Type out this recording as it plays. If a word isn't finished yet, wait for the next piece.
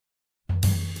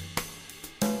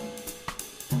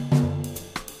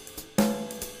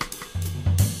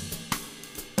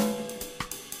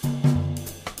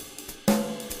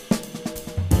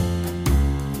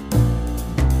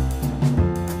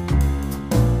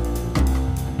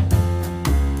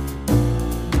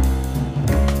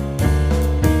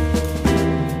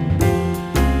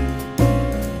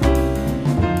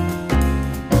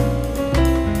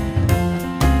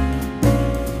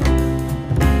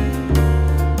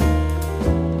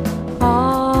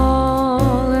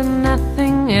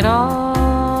at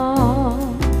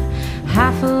all.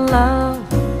 Half a love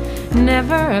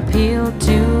never appealed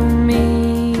to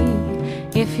me.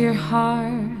 If your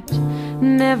heart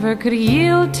never could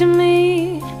yield to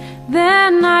me,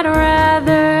 then I'd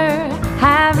rather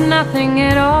have nothing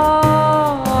at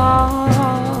all.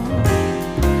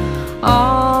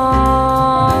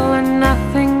 All or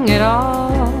nothing at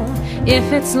all.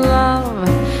 If it's love,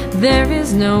 there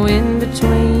is no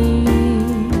in-between.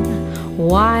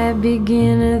 Why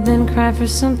begin and then cry for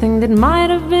something that might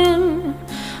have been?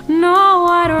 No,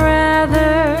 I'd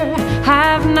rather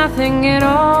have nothing at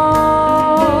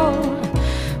all.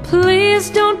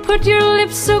 Please don't put your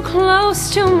lips so close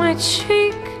to my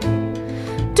cheek.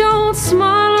 Don't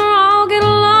smile or I'll get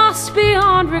lost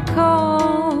beyond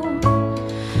recall.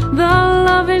 The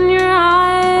love in your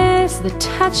eyes, the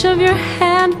touch of your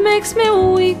hand makes me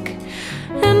weak,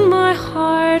 and my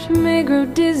heart may grow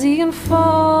dizzy and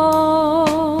fall.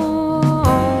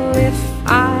 If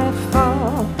I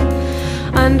fall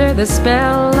under the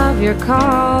spell of your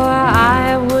call,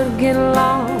 I would get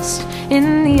lost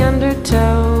in the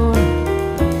undertow.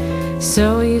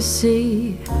 So you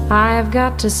see, I've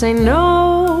got to say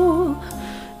no,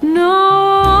 no,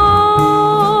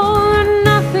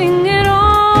 nothing at all.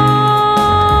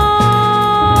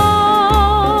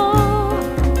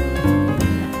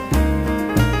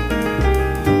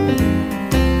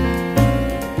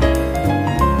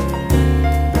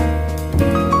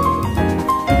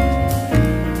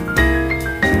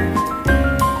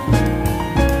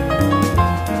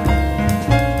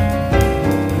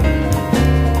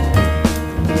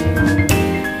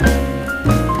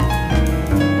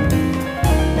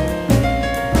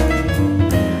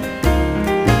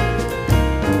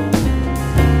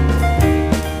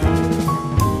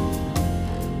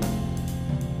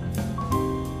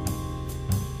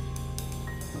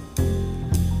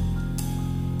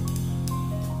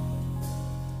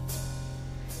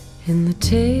 In the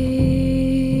taste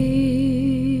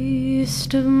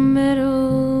of metal,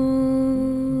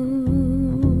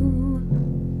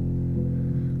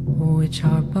 which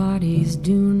our bodies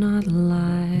do not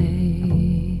like,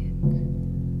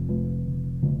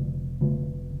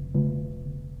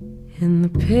 in the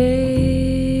paper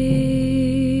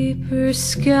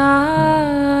sky,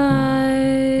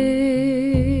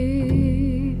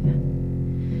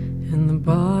 in the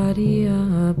body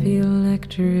up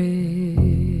electric,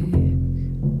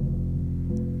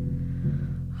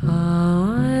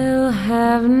 I'll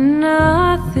have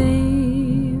nothing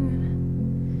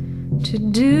to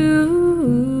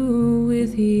do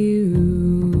with you,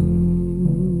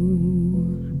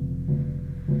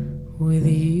 with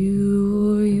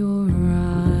you or your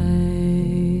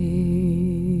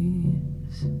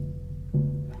eyes.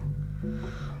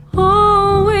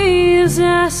 Always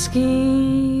asking,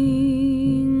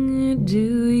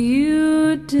 do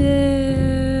you dare?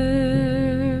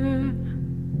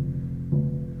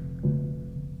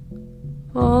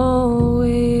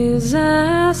 Always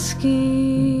asking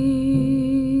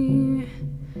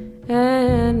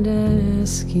and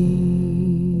asking.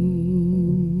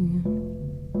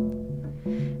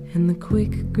 And the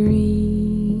quick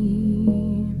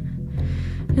green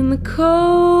and the cold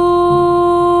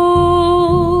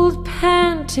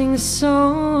panting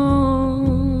songs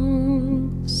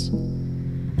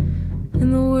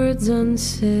and the words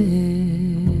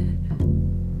unsaid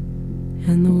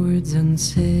and the words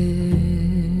unsaid.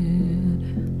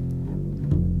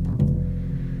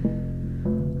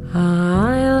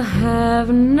 I'll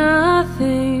have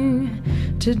nothing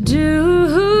to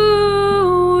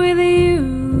do with you,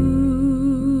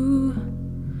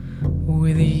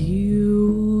 with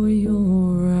you or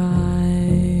your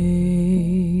eyes.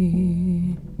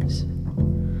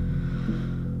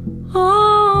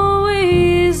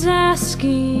 Always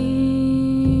asking,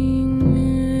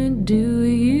 do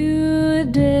you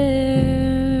dare?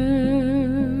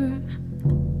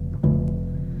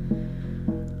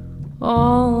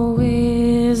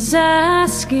 Always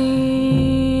asking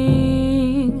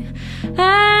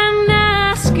and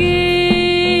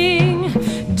asking,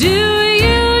 do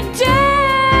you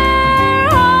dare?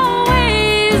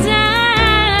 Always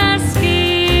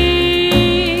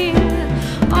asking,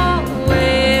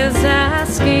 always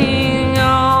asking,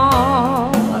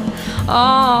 all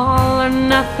or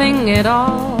nothing at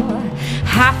all.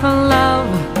 Half a love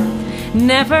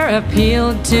never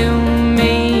appealed to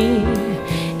me.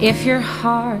 If your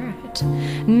heart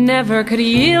never could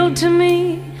yield to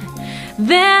me,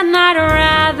 then I'd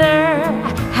rather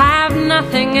have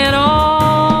nothing at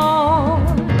all.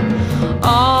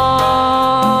 All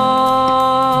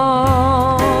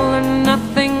or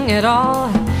nothing at all.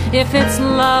 If it's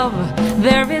love,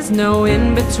 there is no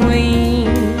in-between.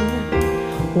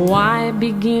 Why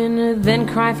begin, then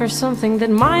cry for something that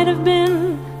might have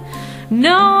been?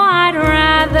 No, I'd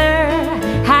rather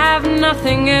have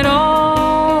nothing at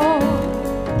all.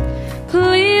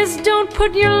 Please don't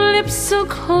put your lips so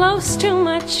close to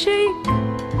my cheek.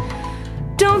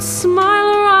 Don't smile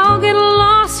or I'll get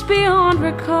lost beyond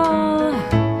recall.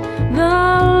 The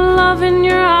love in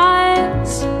your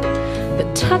eyes, the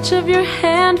touch of your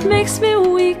hand makes me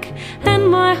weak, and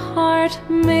my heart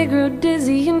may grow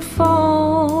dizzy and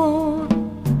fall.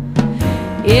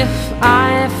 If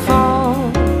I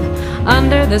fall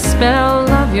under the spell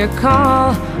of your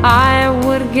call, I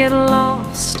would get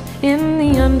lost in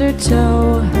the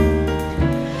undertow.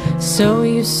 So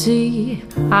you see,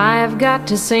 I've got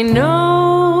to say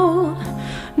no,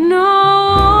 no,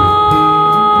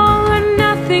 or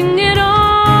nothing else.